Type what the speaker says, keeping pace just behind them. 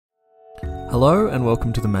Hello and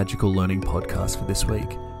welcome to the Magical Learning Podcast for this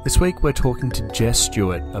week. This week we're talking to Jess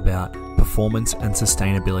Stuart about performance and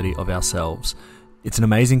sustainability of ourselves. It's an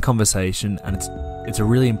amazing conversation and it's a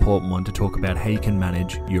really important one to talk about how you can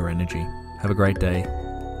manage your energy. Have a great day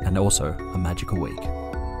and also a magical week.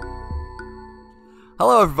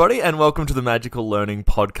 Hello everybody and welcome to the Magical Learning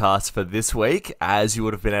Podcast for this week. As you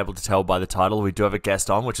would have been able to tell by the title, we do have a guest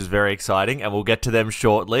on, which is very exciting, and we'll get to them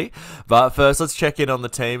shortly. But first, let's check in on the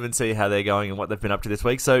team and see how they're going and what they've been up to this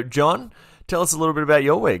week. So, John, tell us a little bit about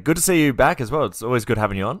your week. Good to see you back as well. It's always good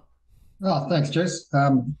having you on. Oh, thanks, Jess.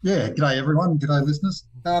 G'day everyone. G'day listeners.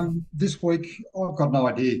 This week, I've got no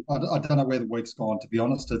idea. I don't know where the week's gone, to be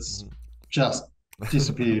honest. It's just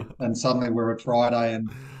disappeared and suddenly we're at Friday and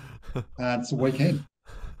it's the weekend.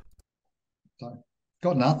 So,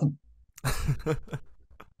 got nothing.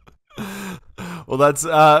 Well, that's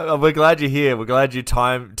we're glad you're here. We're glad you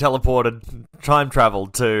time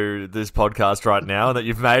traveled to this podcast right now and that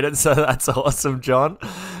you've made it. So that's awesome, John.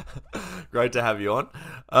 Great to have you on.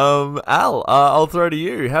 Al, I'll throw to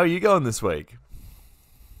you. How are you going this week?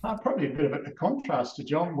 Probably a bit of a contrast to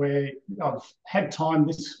John, where I've had time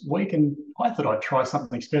this week and I thought I'd try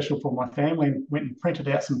something special for my family and went and printed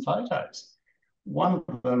out some photos. One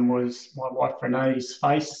of them was my wife Renee's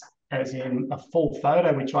face, as in a full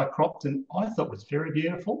photo, which I cropped and I thought was very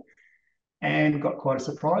beautiful, and got quite a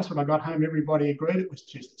surprise when I got home. Everybody agreed it was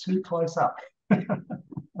just too close up.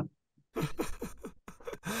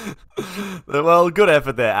 Well, good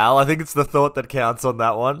effort there, Al. I think it's the thought that counts on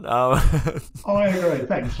that one. I agree.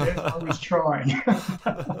 Thanks, Jeff. I was trying.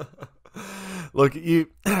 Look, you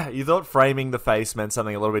thought framing the face meant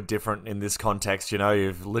something a little bit different in this context. You know,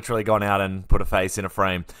 you've literally gone out and put a face in a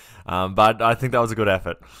frame. But I think that was a good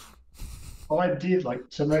effort. I did.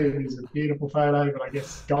 To me, it was a beautiful photo, but I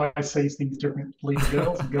guess guys see things differently to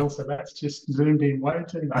girls, and girls say that's just zoomed in way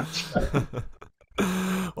too much.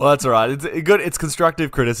 Well, that's all right. It's good. It's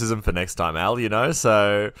constructive criticism for next time, Al, you know,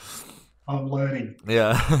 so... I'm learning.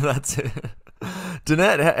 Yeah, that's it.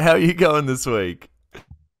 Danette, how are you going this week?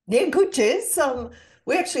 Yeah, good, Jess.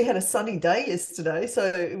 We actually had a sunny day yesterday, so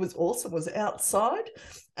it was awesome. It was outside,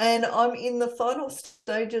 and I'm in the final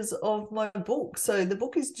stages of my book. So the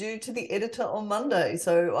book is due to the editor on Monday.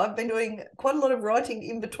 So I've been doing quite a lot of writing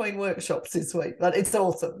in between workshops this week, but it's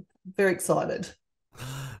awesome. Very excited.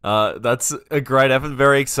 That's a great effort,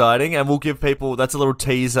 very exciting, and we'll give people, that's a little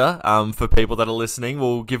teaser for people that are listening.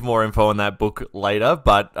 We'll give more info on that book later,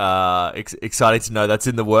 but exciting to know that's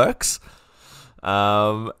in the works.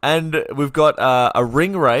 And we've got a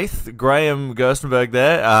ring wraith, Grahame Gerstenberg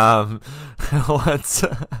there. How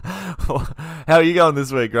are you going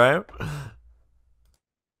this week, Grahame?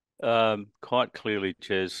 Quite clearly,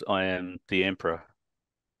 Jez, I am the emperor.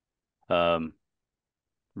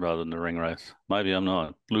 Rather than the ring wraith. Maybe I'm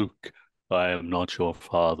not. Luke, I am not your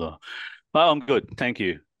father. Oh, I'm good, thank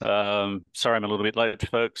you. Sorry I'm a little bit late,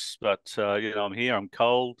 folks, but I'm here, I'm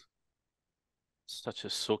cold. Such a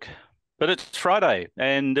sook. But it's Friday,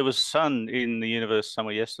 and there was sun in the universe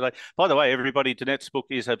somewhere yesterday. By the way, everybody, Danette's book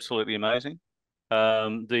is absolutely amazing.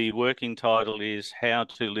 The working title is How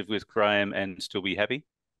to Live with Grahame and Still Be Happy.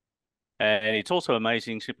 And it's also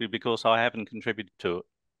amazing simply because I haven't contributed to it.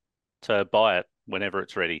 So buy it whenever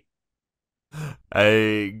it's ready.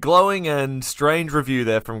 A glowing and strange review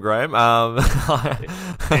there from Grahame.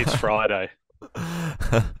 It's Friday.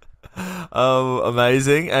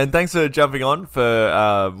 Amazing, and thanks for jumping on.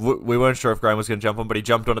 We weren't sure if Grahame was going to jump on, but he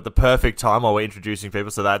jumped on at the perfect time while we're introducing people,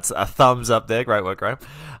 so that's a thumbs up there. Great work,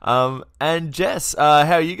 Grahame. And Jess,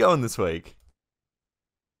 how are you going this week?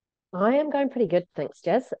 I am going pretty good, thanks,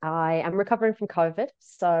 Jess. I am recovering from COVID,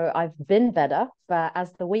 so I've been better, but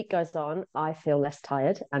as the week goes on, I feel less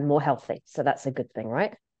tired and more healthy, so that's a good thing,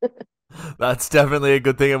 right? That's definitely a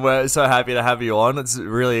good thing, and we're so happy to have you on. It's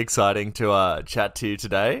really exciting to chat to you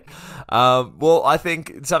today. Well, I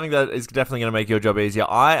think something that is definitely going to make your job easier.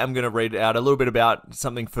 I am going to read out a little bit about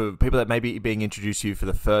something for people that may be being introduced to you for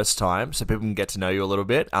the first time, so people can get to know you a little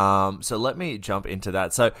bit. So let me jump into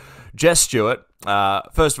that. So Jess Stuart,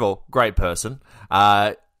 first of all, great person,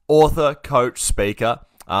 author, coach, speaker,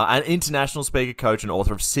 an international speaker, coach, and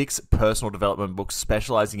author of 6 personal development books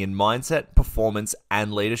specializing in mindset, performance,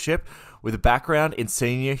 and leadership, with a background in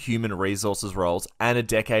senior human resources roles and a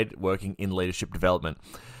decade working in leadership development.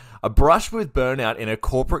 A brush with burnout in her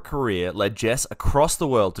corporate career led Jess across the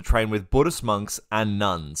world to train with Buddhist monks and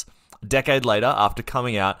nuns. A decade later, after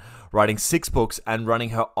coming out, writing 6 books and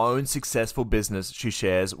running her own successful business, she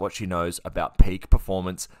shares what she knows about peak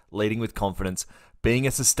performance, leading with confidence, being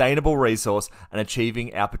a sustainable resource, and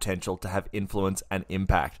achieving our potential to have influence and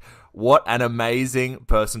impact. What an amazing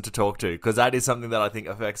person to talk to, because that is something that I think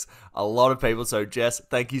affects a lot of people. So, Jess,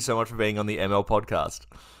 thank you so much for being on the ML podcast.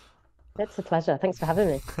 It's a pleasure. Thanks for having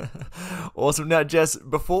me. Awesome. Now, Jess,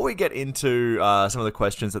 before we get into some of the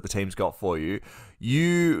questions that the team's got for you,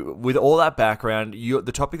 with all that background,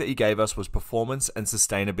 the topic that you gave us was performance and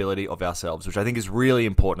sustainability of ourselves, which I think is really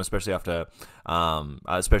important, especially after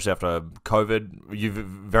COVID. You've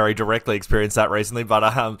very directly experienced that recently, but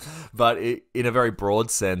in a very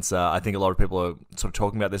broad sense, I think a lot of people are sort of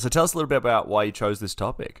talking about this. So tell us a little bit about why you chose this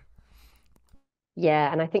topic.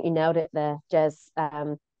 Yeah, and I think you nailed it there, Jez.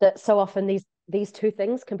 That so often these two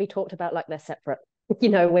things can be talked about like they're separate.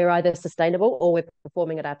 We're either sustainable or we're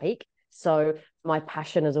performing at our peak. So my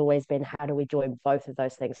passion has always been, how do we join both of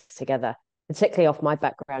those things together? Particularly off my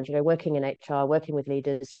background, working in HR, working with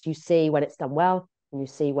leaders, you see when it's done well and you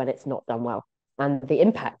see when it's not done well, and the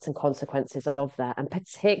impacts and consequences of that. And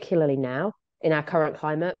particularly now in our current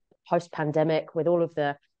climate, post-pandemic, with all of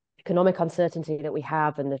the economic uncertainty that we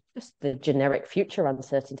have and just the generic future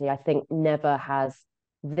uncertainty, I think never has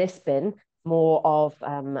this been more of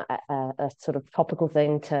a sort of topical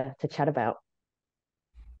thing to chat about.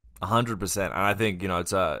 100%. And I think,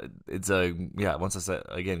 it's once I said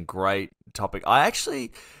again, great topic. I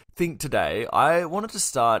actually think today I wanted to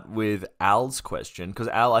start with Al's question, because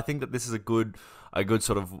Al, I think that this is a good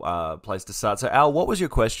sort of place to start. So Al, what was your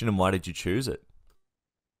question and why did you choose it?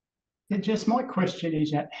 Yeah, Jess, my question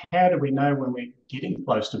is, how do we know when we're getting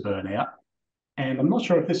close to burnout? And I'm not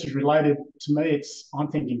sure if this is related to me. I'm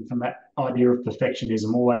thinking from that idea of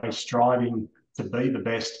perfectionism, always striving to be the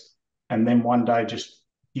best, and then one day just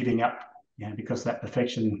giving up, because that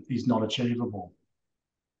perfection is not achievable.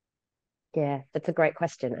 Yeah, that's a great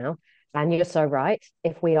question, Al. And you're so right.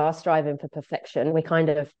 If we are striving for perfection, we kind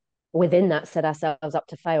of within that set ourselves up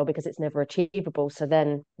to fail because it's never achievable. So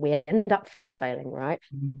then we end up failing, right?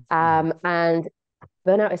 And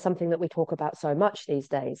burnout is something that we talk about so much these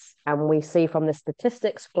days, and we see from the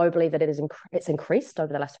statistics globally that it's increased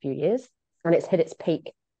over the last few years, and it's hit its peak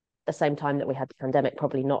at the same time that we had the pandemic,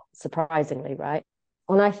 probably not surprisingly, right?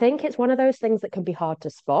 And I think it's one of those things that can be hard to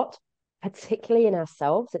spot, particularly in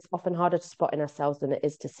ourselves. It's often harder to spot in ourselves than it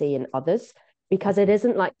is to see in others, because it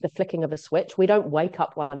isn't like the flicking of a switch. We don't wake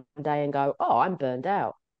up one day and go, oh, I'm burned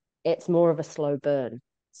out. It's more of a slow burn.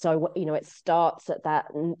 So, it starts at that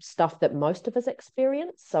stuff that most of us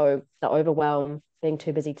experience. So the overwhelm, being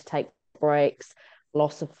too busy to take breaks,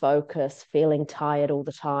 loss of focus, feeling tired all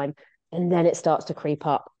the time. And then it starts to creep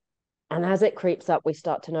up. And as it creeps up, we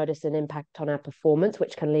start to notice an impact on our performance,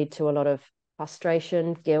 which can lead to a lot of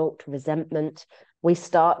frustration, guilt, resentment. We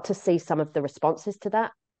start to see some of the responses to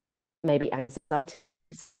that, maybe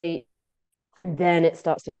anxiety. And then it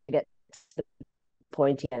starts to get to the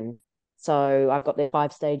point again. So I've got the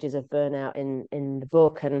 5 stages of burnout in the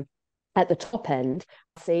book, and at the top end,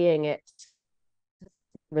 seeing it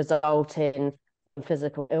result in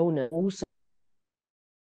physical illness, also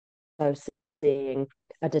seeing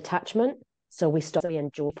a detachment. So we stop the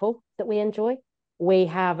enjoyable that we enjoy. We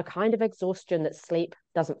have a kind of exhaustion that sleep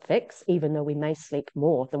doesn't fix, even though we may sleep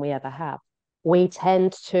more than we ever have. We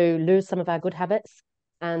tend to lose some of our good habits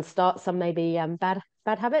and start some maybe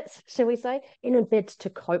bad habits, shall we say, in a bid to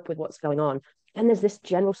cope with what's going on. And there's this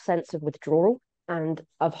general sense of withdrawal and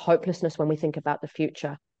of hopelessness when we think about the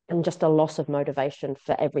future, and just a loss of motivation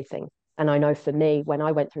for everything. And I know for me, when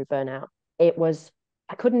I went through burnout,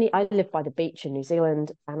 I lived by the beach in New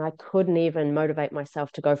Zealand, and I couldn't even motivate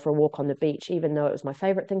myself to go for a walk on the beach, even though it was my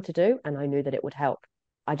favorite thing to do. And I knew that it would help.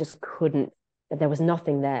 I just couldn't, there was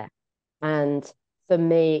nothing there. And for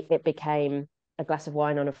me, it became a glass of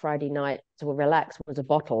wine on a Friday night to relax was a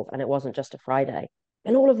bottle, and it wasn't just a Friday.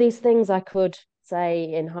 And all of these things I could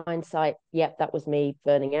say in hindsight, yep, that was me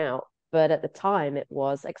burning out. But at the time, it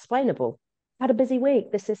was explainable. I had a busy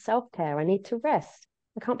week. This is self-care. I need to rest.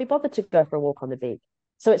 I can't be bothered to go for a walk on the beach.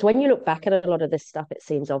 So it's when you look back at a lot of this stuff, it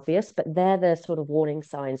seems obvious, but they're the sort of warning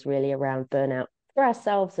signs really around burnout for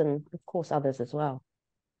ourselves and, of course, others as well.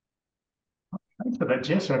 Thanks for that,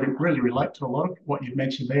 Jess. I really relate to a lot of what you've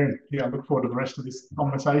mentioned there. And I look forward to the rest of this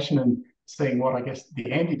conversation and seeing what, I guess,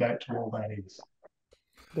 the antidote to all that is.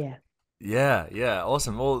 Yeah. Yeah,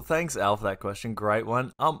 awesome. Well, thanks, Al, for that question. Great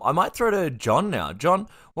one. I might throw to John now. John,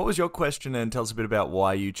 what was your question, and tell us a bit about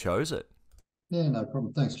why you chose it? Yeah, no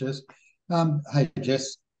problem. Thanks, Jess. Hey,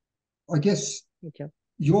 Jess, I guess Okay.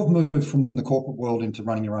 you've moved from the corporate world into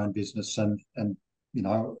running your own business, and and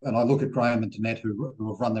I look at Grahame and Danette who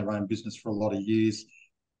have run their own business for a lot of years,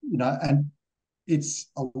 and it's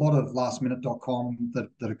a lot of lastminute.com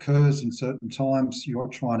that occurs in certain times. You're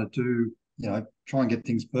trying to do try and get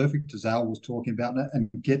things perfect, as Al was talking about, and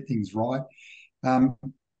get things right,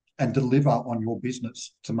 and deliver on your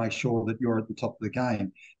business to make sure that you're at the top of the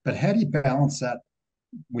game. But how do you balance that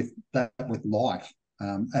with life,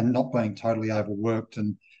 and not being totally overworked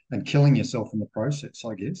and killing yourself in the process,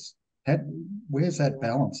 I guess? Where's that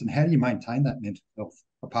balance, and how do you maintain that mental health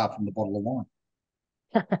apart from the bottle of wine?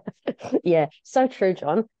 Yeah, so true,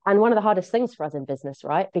 John. And one of the hardest things for us in business,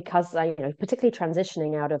 right? Because particularly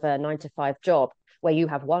transitioning out of a 9 to 5 job where you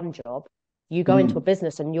have one job, you go into a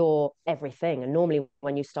business and you're everything. And normally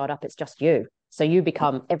when you start up, it's just you. So you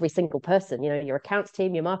become every single person, your accounts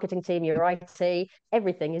team, your marketing team, your IT,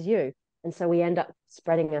 everything is you. And so we end up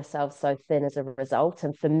spreading ourselves so thin as a result.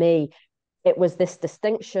 And for me, it was this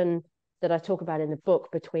distinction that I talk about in the book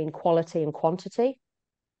between quality and quantity.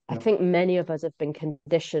 I think many of us have been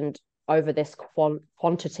conditioned over this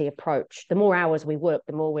quantity approach. The more hours we work,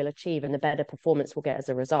 the more we'll achieve and the better performance we'll get as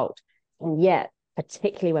a result. And yet,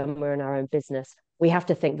 particularly when we're in our own business, we have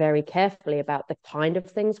to think very carefully about the kind of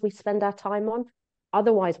things we spend our time on.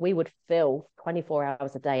 Otherwise, we would fill 24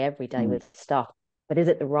 hours a day, every day with stuff. But is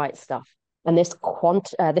it the right stuff? And this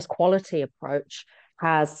quality approach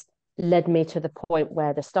has led me to the point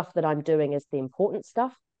where the stuff that I'm doing is the important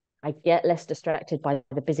stuff. I get less distracted by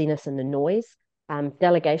the busyness and the noise.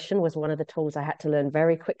 Delegation was one of the tools I had to learn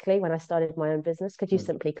very quickly when I started my own business, because you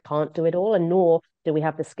simply can't do it all, and nor do we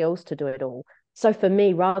have the skills to do it all. So for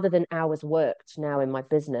me, rather than hours worked now in my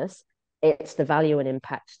business, it's the value and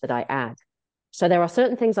impact that I add. So there are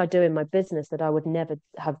certain things I do in my business that I would never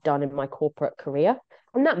have done in my corporate career.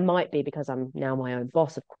 And that might be because I'm now my own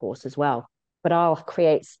boss, of course, as well. But I'll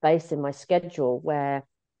create space in my schedule where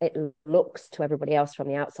it looks to everybody else from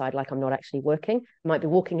the outside like I'm not actually working. I might be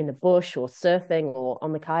walking in the bush or surfing or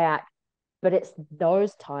on the kayak, but it's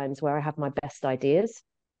those times where I have my best ideas,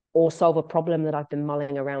 or solve a problem that I've been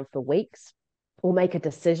mulling around for weeks, or make a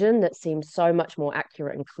decision that seems so much more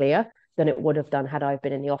accurate and clear than it would have done had I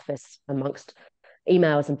been in the office amongst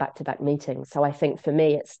emails and back-to-back meetings. So I think for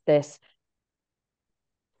me, it's this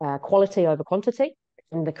quality over quantity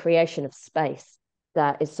and the creation of space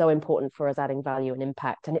that is so important for us adding value and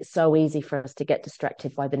impact. And it's so easy for us to get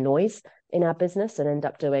distracted by the noise in our business and end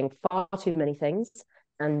up doing far too many things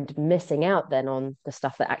and missing out then on the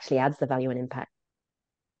stuff that actually adds the value and impact.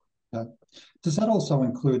 Does that also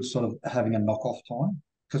include sort of having a knock-off time?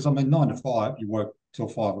 Because, 9 to 5, you work till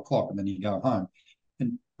 5 o'clock and then you go home.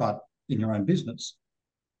 But in your own business,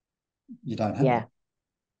 you don't have that.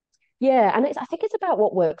 Yeah, and I think it's about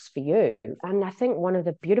what works for you. And I think one of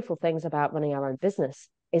the beautiful things about running our own business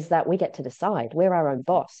is that we get to decide. We're our own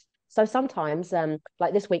boss. So sometimes,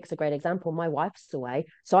 like this week's a great example, my wife's away.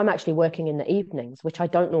 So I'm actually working in the evenings, which I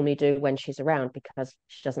don't normally do when she's around because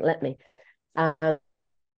she doesn't let me. However,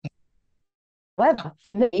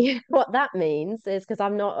 for me, what that means is, because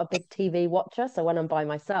I'm not a big TV watcher, so when I'm by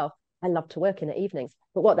myself, I love to work in the evenings.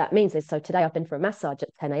 But what that means is, so today I've been for a massage at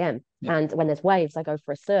 10 a.m. And when there's waves, I go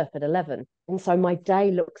for a surf at 11. And so my day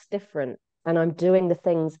looks different. And I'm doing the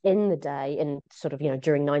things in the day in sort of,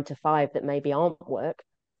 during 9 to 5 that maybe aren't work.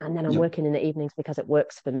 And then I'm working in the evenings because it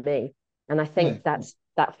works for me. And I think that's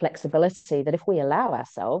that flexibility that, if we allow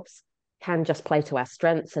ourselves, can just play to our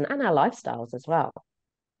strengths and our lifestyles as well.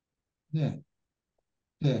 Yeah.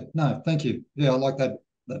 No, thank you. Yeah, I like that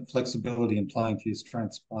flexibility and playing to your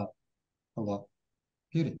strengths part a lot.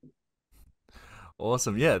 Beauty.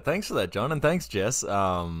 Awesome. Yeah, thanks for that, John. And thanks, Jess.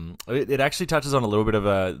 It actually touches on a little bit of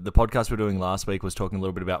the podcast we were doing last week was talking a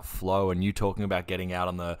little bit about flow, and you talking about getting out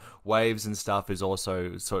on the waves and stuff is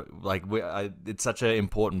also it's such an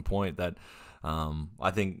important point that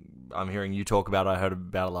I think I'm hearing you talk about. I heard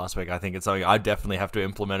about it last week. I think it's something I definitely have to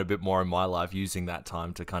implement a bit more in my life, using that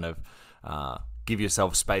time to kind of give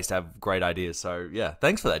yourself space to have great ideas. So yeah,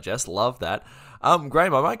 thanks for that, Jess. Love that.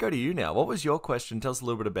 Grahame, I might go to you now. What was your question? Tell us a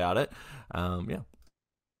little bit about it.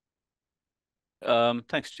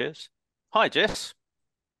 Thanks, Jess. Hi, Jess.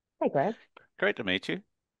 Hey, Grahame. Great to meet you.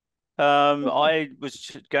 I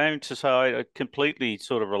was going to say I completely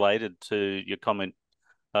sort of related to your comment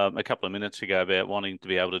a couple of minutes ago about wanting to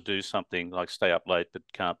be able to do something like stay up late but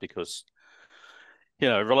can't because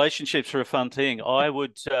relationships are a fun thing. I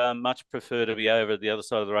would much prefer to be over the other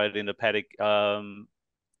side of the road in the paddock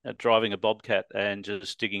driving a bobcat and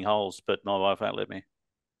just digging holes, but my wife won't let me.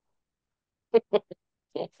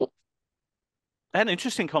 I had an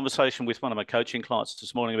interesting conversation with one of my coaching clients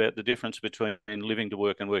this morning about the difference between living to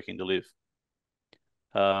work and working to live.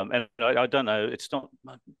 And I don't know, it's not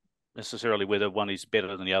necessarily whether one is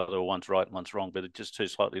better than the other or one's right and one's wrong, but it's just two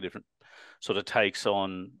slightly different sort of takes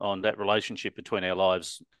on that relationship between our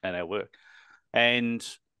lives and our work. And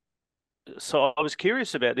So I was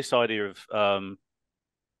curious about this idea of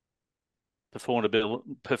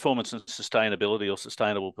performance and sustainability, or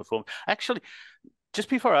sustainable performance. Actually, just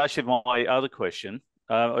before I ask you my other question,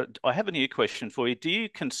 I have a new question for you. Do you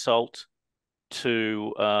consult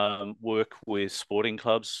to work with sporting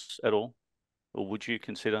clubs at all, or would you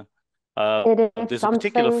consider? It is There's a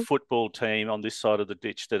particular something. football team on this side of the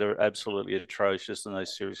ditch that are absolutely atrocious, and they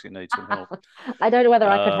seriously need some help. I don't know whether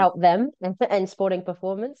I could Um, help them in sporting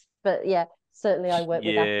performance, but yeah, certainly I work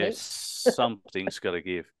with yeah, athletes. something's got to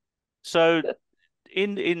give. So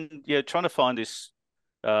in trying to find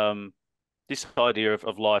um, this idea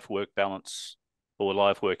of life work balance or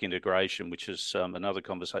life work integration, which is another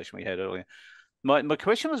conversation we had earlier. My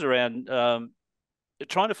question was around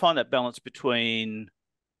trying to find that balance between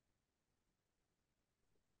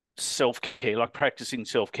self-care, like practicing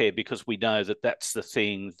self-care, because we know that that's the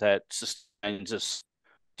thing that sustains us,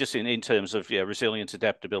 just in terms of resilience,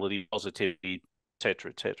 adaptability, positivity,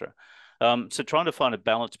 etc., etc. So trying to find a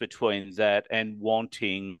balance between that and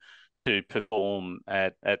wanting to perform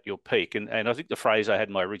at your peak. And I think the phrase I had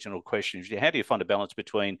in my original question is, how do you find a balance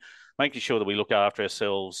between making sure that we look after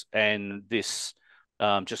ourselves and this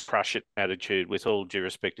just crush it attitude, with all due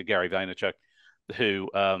respect to Gary Vaynerchuk, who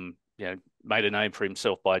made a name for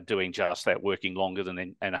himself by doing just that, working longer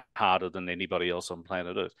than and harder than anybody else on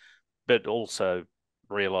planet Earth, but also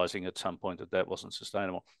realizing at some point that that wasn't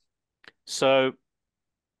sustainable. So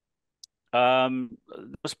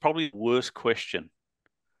that's probably the worst question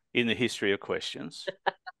in the history of questions.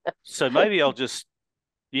 So maybe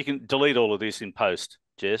you can delete all of this in post,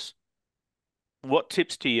 Jess. What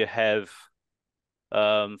tips do you have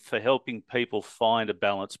for helping people find a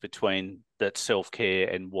balance between that self-care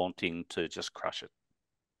and wanting to just crush it?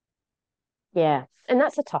 Yeah, and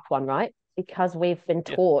that's a tough one, right? Because we've been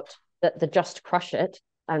Yeah. taught that the just crush it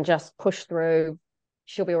and just push through,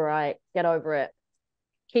 she'll be all right, get over it,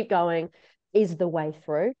 keep going, is the way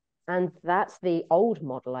through. And that's the old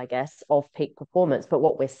model, I guess, of peak performance. But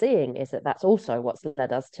what we're seeing is that that's also what's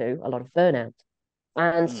led us to a lot of burnout.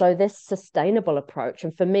 And so this sustainable approach,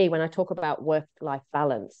 and for me, when I talk about work-life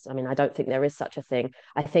balance, I mean, I don't think there is such a thing.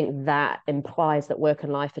 I think that implies that work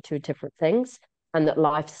and life are two different things, and that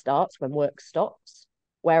life starts when work stops.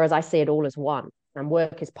 Whereas I see it all as one, and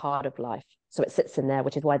work is part of life. So it sits in there,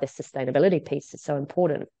 which is why this sustainability piece is so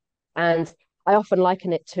important. And I often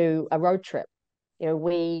liken it to a road trip.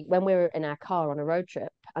 When we're in our car on a road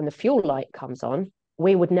trip and the fuel light comes on,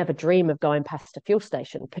 we would never dream of going past a fuel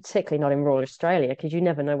station, particularly not in rural Australia, because you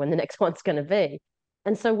never know when the next one's going to be.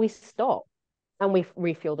 And so we stop and we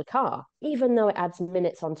refuel the car. Even though it adds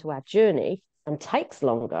minutes onto our journey and takes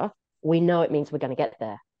longer, we know it means we're going to get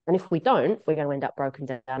there. And if we don't, we're going to end up broken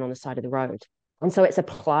down on the side of the road. And so it's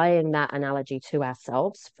applying that analogy to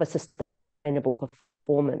ourselves for sustainable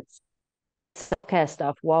performance. Self-care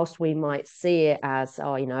stuff, whilst we might see it as,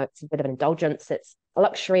 it's a bit of an indulgence, it's a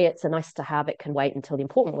luxury, it's a nice to have, it can wait until the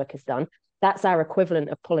important work is done. That's our equivalent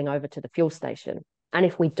of pulling over to the fuel station. And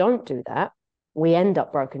if we don't do that, we end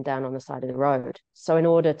up broken down on the side of the road. So in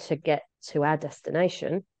order to get to our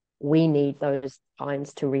destination, we need those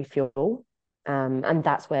times to refuel. And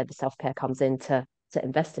that's where the self-care comes in to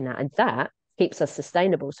invest in that. And that keeps us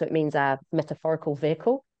sustainable. So it means our metaphorical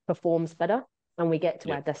vehicle performs better and we get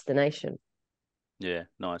to our destination. Yeah,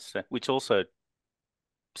 nice. Which also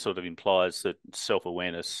sort of implies that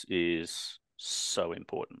self-awareness is so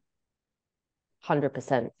important.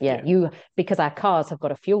 100%. Yeah. Because our cars have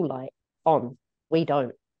got a fuel light on. We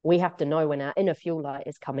don't. We have to know when our inner fuel light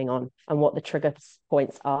is coming on and what the trigger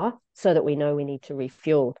points are so that we know we need to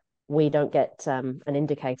refuel. We don't get an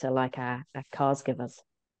indicator like our cars give us.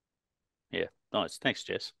 Yeah, nice. Thanks,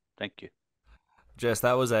 Jess. Thank you. Jess,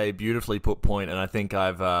 that was a beautifully put point, and I think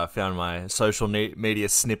I've found my social media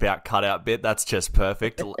snip out cutout bit. That's just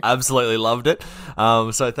perfect. Absolutely loved it.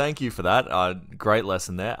 So thank you for that. Great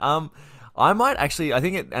lesson there. I might actually,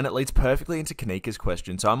 it leads perfectly into Kanika's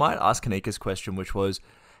question. So I might ask Kanika's question, which was,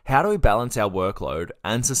 how do we balance our workload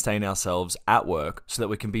and sustain ourselves at work so that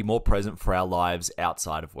we can be more present for our lives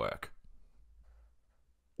outside of work?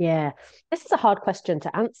 Yeah, this is a hard question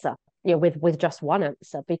to answer, with just one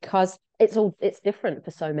answer, because it's different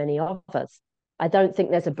for so many of us. I don't think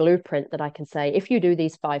there's a blueprint that I can say, if you do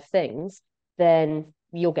these 5 things, then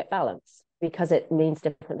you'll get balance, because it means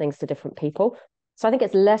different things to different people. So I think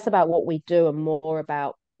it's less about what we do and more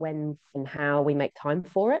about when and how we make time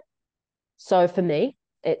for it. So for me,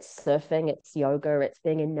 it's surfing, it's yoga, it's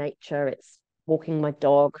being in nature, it's walking my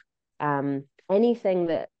dog, anything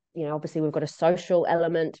that, obviously we've got a social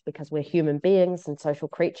element because we're human beings and social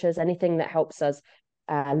creatures, anything that helps us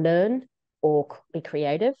learn or be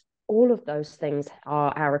creative all of those things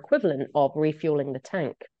are our equivalent of refueling the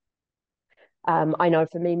tank. I know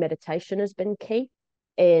for me, meditation has been key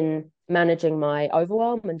in managing my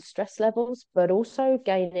overwhelm and stress levels, but also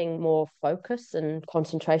gaining more focus and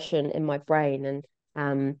concentration in my brain,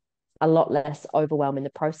 and a lot less overwhelm in the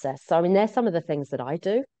process. So, I mean, there's some of the things that I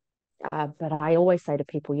do, but I always say to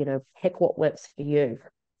people, pick what works for you.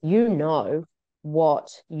 You know what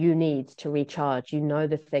you need to recharge. You know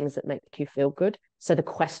the things that make you feel good. So the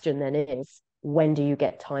question then is, when do you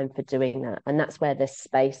get time for doing that? And that's where this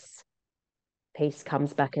space piece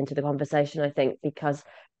comes back into the conversation, I think, because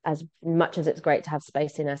as much as it's great to have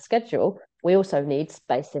space in our schedule, we also need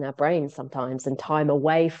space in our brains sometimes, and time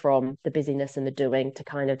away from the busyness and the doing to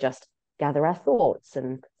kind of just gather our thoughts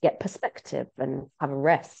and get perspective and have a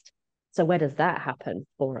rest. So where does that happen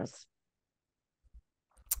for us?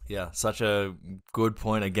 Yeah, such a good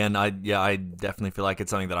point. Again, I definitely feel like it's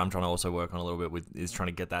something that I'm trying to also work on a little bit with, is trying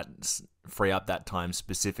to get that, free up that time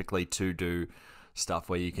specifically to do stuff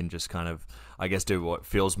where you can just kind of, I guess, do what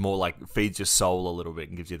feels more like feeds your soul a little bit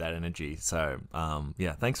and gives you that energy. So,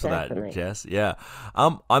 yeah, thanks for Definitely. that, Jess. Yeah.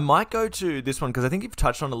 I might go to this one because I think you've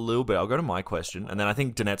touched on it a little bit. I'll go to my question, and then I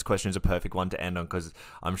think Danette's question is a perfect one to end on because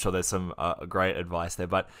I'm sure there's some great advice there.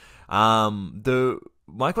 But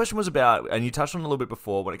my question was about, and you touched on it a little bit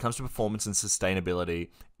before, when it comes to performance and sustainability,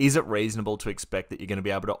 is it reasonable to expect that you're going to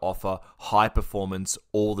be able to offer high performance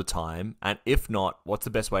all the time? And if not, what's the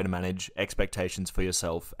best way to manage expectations for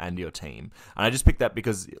yourself and your team? And I just picked that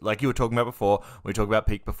because, like you were talking about before, we talk about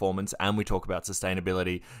peak performance and we talk about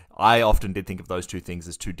sustainability. I often did think of those two things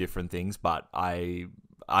as two different things, but I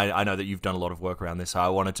know that you've done a lot of work around this, so I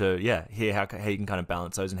wanted to, hear how you can kind of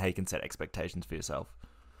balance those and how you can set expectations for yourself.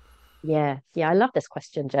 Yeah, I love this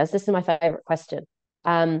question, Jez. This is my favorite question.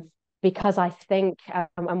 Because I think,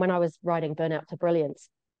 and when I was writing Burnout to Brilliance,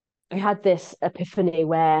 I had this epiphany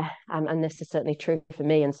where, and this is certainly true for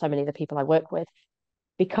me and so many of the people I work with,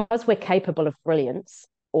 because we're capable of brilliance,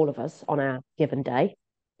 all of us on our given day,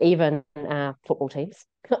 even our football teams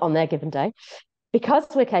on their given day, because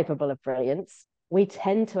we're capable of brilliance, we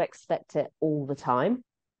tend to expect it all the time,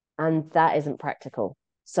 and that isn't practical.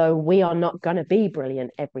 So we are not going to be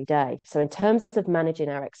brilliant every day. So in terms of managing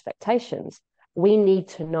our expectations, we need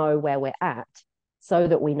to know where we're at so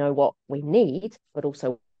that we know what we need, but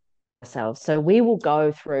also ourselves. So we will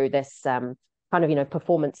go through this kind of,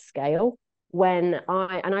 performance scale.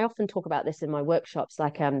 I often talk about this in my workshops,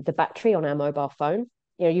 like the battery on our mobile phone.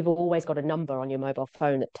 You've always got a number on your mobile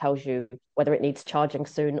phone that tells you whether it needs charging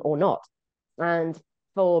soon or not. And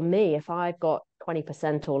for me, if I've got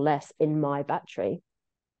 20% or less in my battery,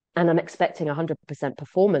 and I'm expecting 100%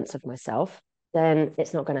 performance of myself, then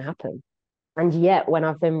it's not going to happen. And yet, when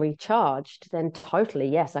I've been recharged, then totally,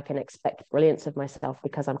 yes, I can expect brilliance of myself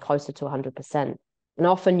because I'm closer to 100%. And I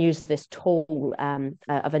often use this tool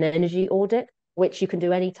of an energy audit, which you can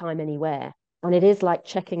do anytime, anywhere. And it is like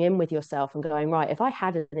checking in with yourself and going, right, if I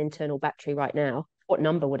had an internal battery right now, what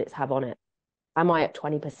number would it have on it? Am I at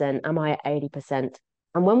 20%? Am I at 80%?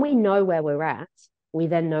 And when we know where we're at, we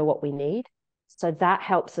then know what we need. So that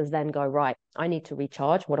helps us then go, right, I need to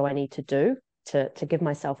recharge. What do I need to do to give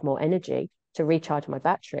myself more energy to recharge my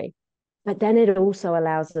battery? But then it also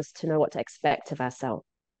allows us to know what to expect of ourselves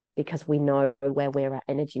because we know where we're at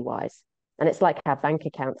energy-wise. And it's like our bank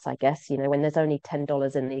accounts, I guess, when there's only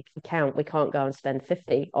 $10 in the account, we can't go and spend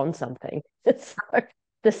 50 on something. So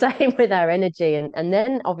the same with our energy and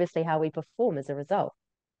then obviously how we perform as a result.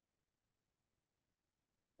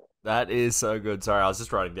 That is so good. Sorry, I was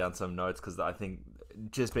just writing down some notes because I think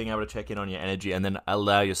just being able to check in on your energy and then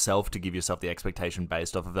allow yourself to give yourself the expectation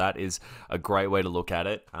based off of that is a great way to look at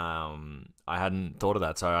it. I hadn't thought of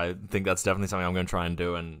that, so I think that's definitely something I'm going to try and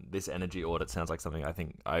do. And this energy audit sounds like something I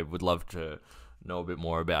think I would love to know a bit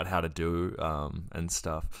more about how to do and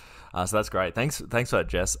stuff. So that's great. Thanks for that,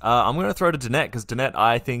 Jess. I'm going to throw to Danette because Danette,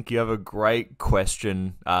 I think you have a great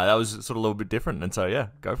question. That was sort of a little bit different, and so yeah,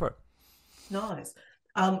 go for it. Nice.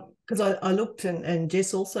 Because I looked and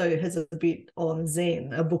Jess also has a bit on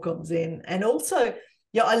Zen, a book on Zen. And also,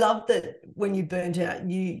 I love that when you burnt out,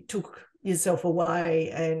 you took yourself away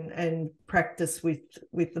and practice with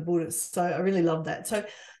the Buddhists. So I really love that. So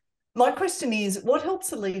my question is, what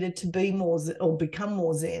helps a leader to be more or become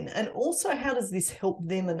more Zen? And also, how does this help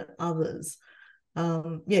them and others?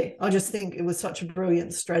 I just think it was such a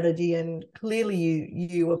brilliant strategy and clearly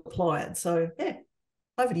you apply it. So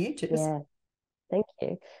over to you, Jess. Yeah. Thank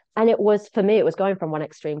you. And it was, for me, it was going from one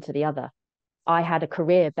extreme to the other. I had a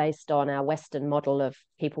career based on our Western model of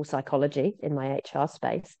people psychology in my HR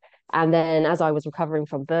space. And then as I was recovering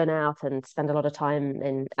from burnout and spend a lot of time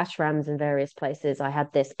in ashrams in various places, I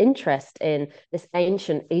had this interest in this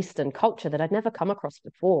ancient Eastern culture that I'd never come across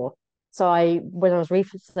before. So when I was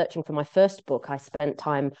researching for my first book, I spent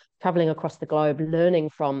time traveling across the globe, learning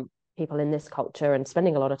from people in this culture and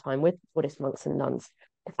spending a lot of time with Buddhist monks and nuns.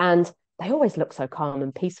 And they always look so calm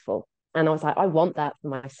and peaceful. And I was like, I want that for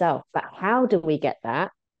myself. But how do we get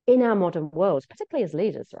that in our modern world, particularly as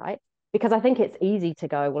leaders, right? Because I think it's easy to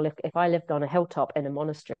go, well, if I lived on a hilltop in a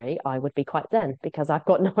monastery, I would be quite zen because I've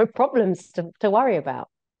got no problems to worry about.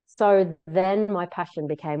 So then my passion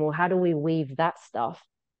became, well, how do we weave that stuff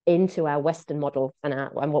into our Western model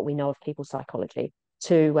and what we know of people psychology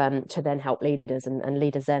to then help leaders, and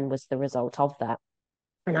Leader Zen was the result of that.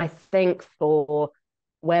 And I think for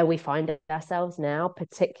where we find ourselves now,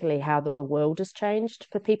 particularly how the world has changed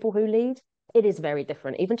for people who lead, it is very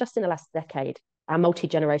different. Even just in the last decade, our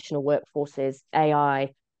multi-generational workforces, AI,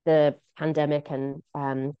 the pandemic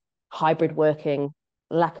and hybrid working,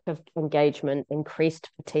 lack of engagement, increased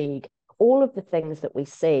fatigue, all of the things that we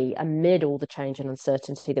see amid all the change and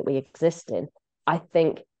uncertainty that we exist in, I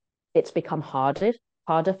think it's become harder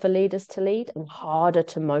for leaders to lead and harder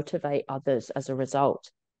to motivate others as a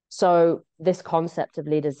result. So this concept of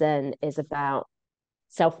Leader Zen is about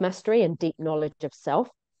self-mastery and deep knowledge of self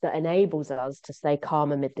that enables us to stay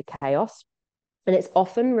calm amid the chaos. And it's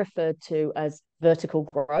often referred to as vertical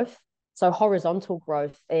growth. So horizontal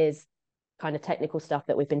growth is kind of technical stuff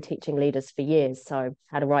that we've been teaching leaders for years. So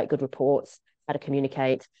how to write good reports, how to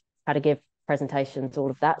communicate, how to give presentations,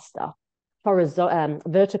 all of that stuff.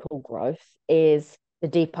 Vertical growth is the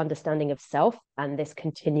deep understanding of self and this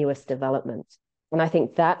continuous development. And I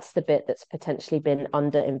think that's the bit that's potentially been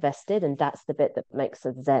underinvested, and that's the bit that makes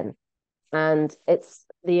us Zen. And it's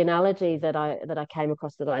the analogy that I came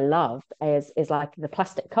across that I loved is like the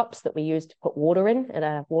plastic cups that we use to put water in at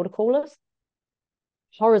our water coolers.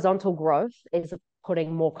 Horizontal growth is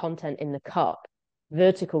putting more content in the cup.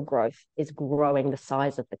 Vertical growth is growing the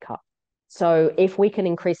size of the cup. So if we can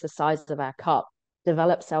increase the size of our cup,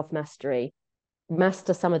 develop self-mastery,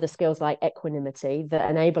 master some of the skills like equanimity that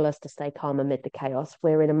enable us to stay calm amid the chaos,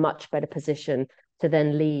 we're in a much better position to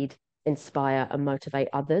then lead, inspire, and motivate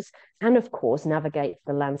others. And of course, navigate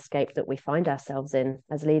the landscape that we find ourselves in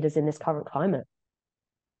as leaders in this current climate.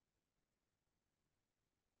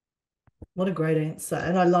 What a great answer.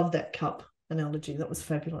 And I love that cup analogy. That was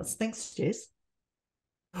fabulous. Thanks, Jess.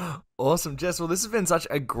 Awesome, Jess. Well, this has been such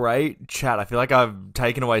a great chat. I feel like I've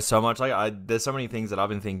taken away so much. There's so many things that I've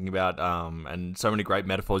been thinking about, and so many great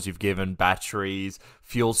metaphors you've given. Batteries,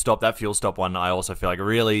 fuel stop. That fuel stop one, I also feel like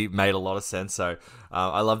really made a lot of sense. So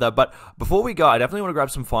I love that. But before we go, I definitely want to grab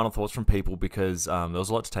some final thoughts from people because there was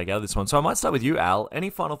a lot to take out of this one. So I might start with you, Al. Any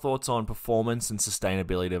final thoughts on performance and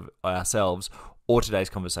sustainability of ourselves or today's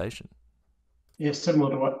conversation? Yeah,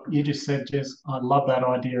 similar to what you just said, Jess. I love that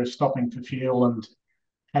idea of stopping for fuel and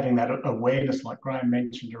having that awareness, like Grahame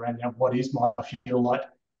mentioned, around what is my fuel like.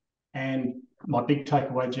 And my big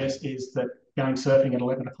takeaway, Jess, is that going surfing at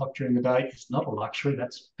 11 o'clock during the day is not a luxury.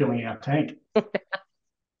 That's filling our tank.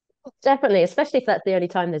 Definitely, especially if that's the only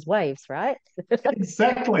time there's waves, right?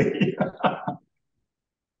 Exactly.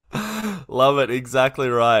 Love it. Exactly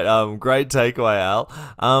right. Great takeaway,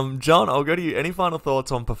 Al. John, I'll go to you. Any final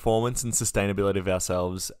thoughts on performance and sustainability of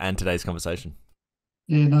ourselves and today's conversation?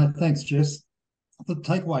 Yeah, no, thanks, Jess. The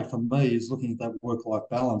takeaway from me is looking at that work-life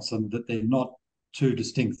balance and that they're not two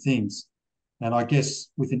distinct things. And I guess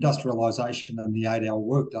with industrialisation and the 8-hour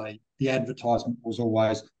workday, the advertisement was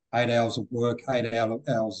always 8 hours of work, 8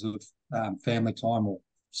 hours of family time or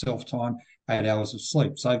self-time, 8 hours of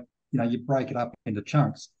sleep. So, you break it up into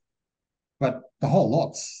chunks. But the whole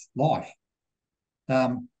lot's life.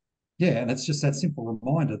 And it's just that simple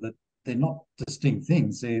reminder that they're not distinct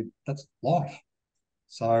things. That's life.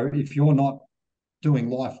 So if you're not doing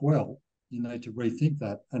life well, you need to rethink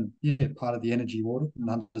that. And part of the energy audit and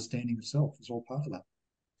understanding yourself is all part of that.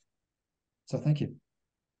 So thank you.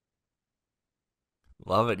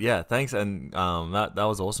 Love it. Yeah, thanks. And that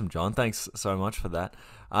was awesome, John. Thanks so much for that.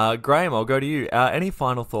 Grahame, I'll go to you. Any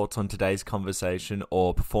final thoughts on today's conversation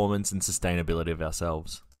or performance and sustainability of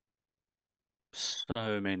ourselves?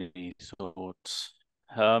 So many thoughts.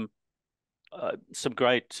 Some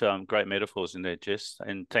great metaphors in there, Jess,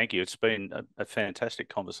 and thank you. It's been a fantastic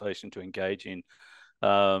conversation to engage in.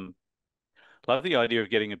 Love the idea of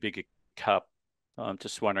getting a bigger cup. I'm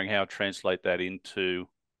just wondering how to translate that into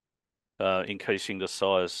increasing the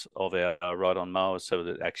size of our ride-on mower so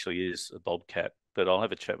that it actually is a bobcat. But I'll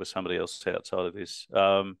have a chat with somebody else outside of this.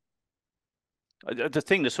 The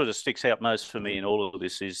thing that sort of sticks out most for me in all of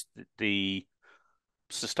this is the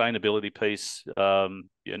sustainability piece,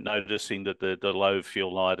 you're noticing that the low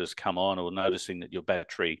fuel light has come on, or noticing that your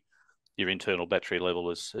internal battery level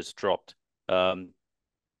has dropped,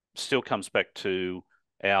 still comes back to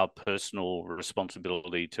our personal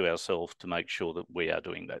responsibility to ourselves to make sure that we are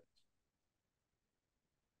doing that.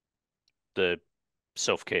 The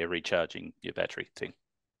self-care, recharging your battery thing.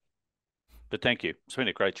 But thank you. It's been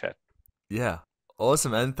a great chat. Yeah.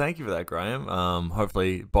 Awesome, and thank you for that, Grahame.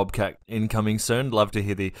 Hopefully Bobcat incoming soon. Love to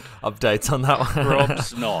hear the updates on that one.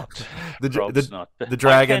 Rob's not. Rob's not. The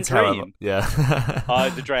Dragons, however. Dream. Yeah.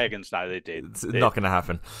 The Dragons, no, they're dead. It's not going to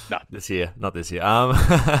happen. No. This year. Not this year.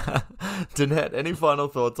 Danette, any final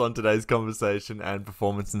thoughts on today's conversation and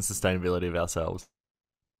performance and sustainability of ourselves?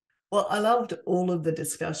 Well, I loved all of the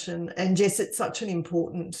discussion. And Jess, it's such an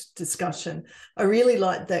important discussion. I really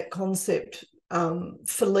like that concept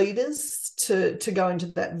for leaders to go into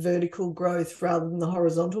that vertical growth rather than the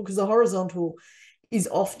horizontal, because the horizontal is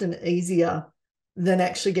often easier than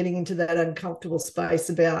actually getting into that uncomfortable space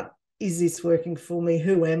about, is this working for me?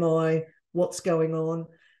 Who am I? What's going on?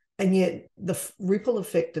 And yet the ripple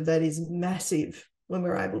effect of that is massive when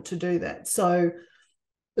we're able to do that. So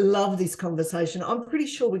love this conversation. I'm pretty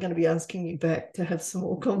sure we're going to be asking you back to have some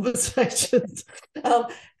more conversations.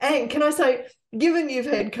 And can I say, given you've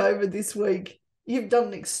had COVID this week, you've done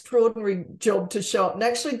an extraordinary job to show up and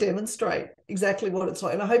actually demonstrate exactly what it's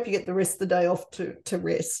like. And I hope you get the rest of the day off to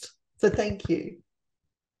rest. So thank you.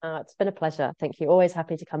 It's been a pleasure. Thank you. Always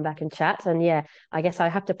happy to come back and chat. And yeah, I guess I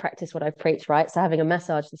have to practice what I preach, right? So having a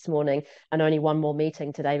massage this morning and only one more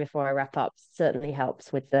meeting today before I wrap up certainly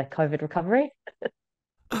helps with the COVID recovery.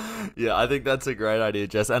 Yeah, I think that's a great idea,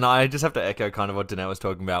 Jess. And I just have to echo kind of what Danette was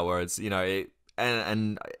talking about, where it's,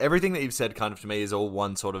 and everything that you've said kind of to me is all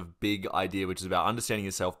one sort of big idea, which is about understanding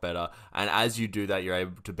yourself better. And as you do that, you're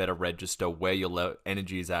able to better register where your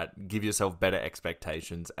energy is at, give yourself better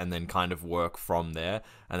expectations, and then kind of work from there.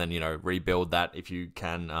 And then, rebuild that if you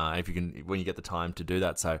can, when you get the time to do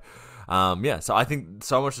that. So, so I think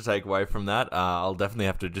so much to take away from that. I'll definitely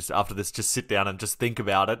have to just, after this, just sit down and just think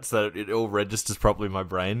about it so that it all registers properly in my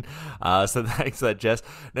brain. So thanks for that, Jess.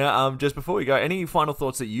 Now, just before we go, any final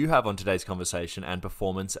thoughts that you have on today's conversation and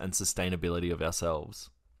performance and sustainability of ourselves?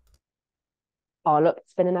 Oh, look,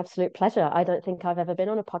 it's been an absolute pleasure. I don't think I've ever been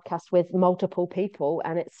on a podcast with multiple people,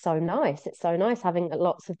 and it's so nice. It's so nice having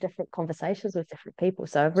lots of different conversations with different people.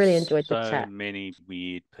 So I've really enjoyed the chat. So many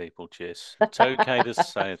weird people, Jess. It's okay to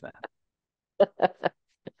say that.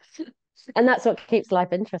 And that's what keeps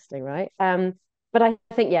life interesting, right? But I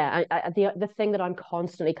think, the thing that I'm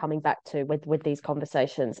constantly coming back to with these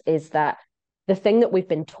conversations is that the thing that we've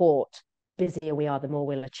been taught, busier we are, the more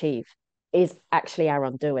we'll achieve, is actually our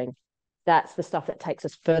undoing. That's the stuff that takes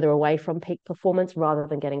us further away from peak performance rather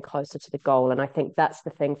than getting closer to the goal. And I think that's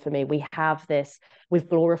the thing for me. We've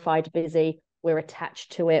glorified busy, we're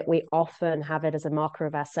attached to it. We often have it as a marker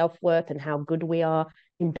of our self-worth and how good we are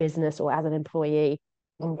in business or as an employee.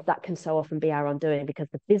 And that can so often be our undoing, because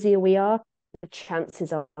the busier we are, the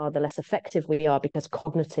chances are the less effective we are, because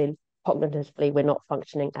cognitively we're not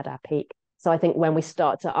functioning at our peak. So I think when we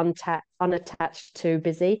start to unattach to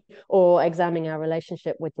busy or examine our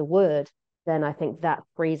relationship with the word, then I think that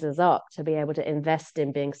frees us up to be able to invest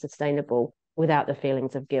in being sustainable without the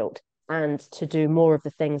feelings of guilt, and to do more of the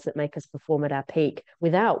things that make us perform at our peak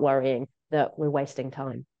without worrying that we're wasting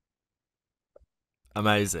time.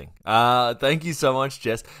 Amazing. Thank you so much,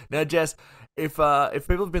 Jess. Now, Jess, if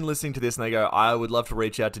people have been listening to this and they go, I would love to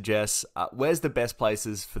reach out to Jess, where's the best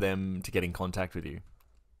places for them to get in contact with you?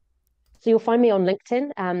 So you'll find me on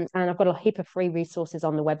LinkedIn, and I've got a heap of free resources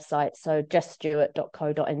on the website. So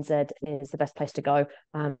jessstuart.co.nz is the best place to go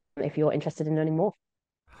if you're interested in learning more.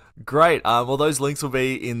 Great. Well, those links will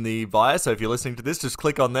be in the bio, so if you're listening to this, just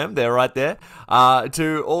click on them. They're right there.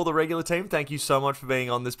 To all the regular team, thank you so much for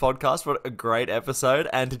being on this podcast. What a great episode.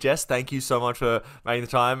 And to Jess, thank you so much for making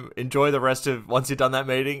the time. Enjoy the rest of, once you've done that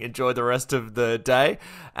meeting, enjoy the rest of the day.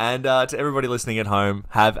 And to everybody listening at home,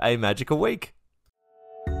 have a magical week.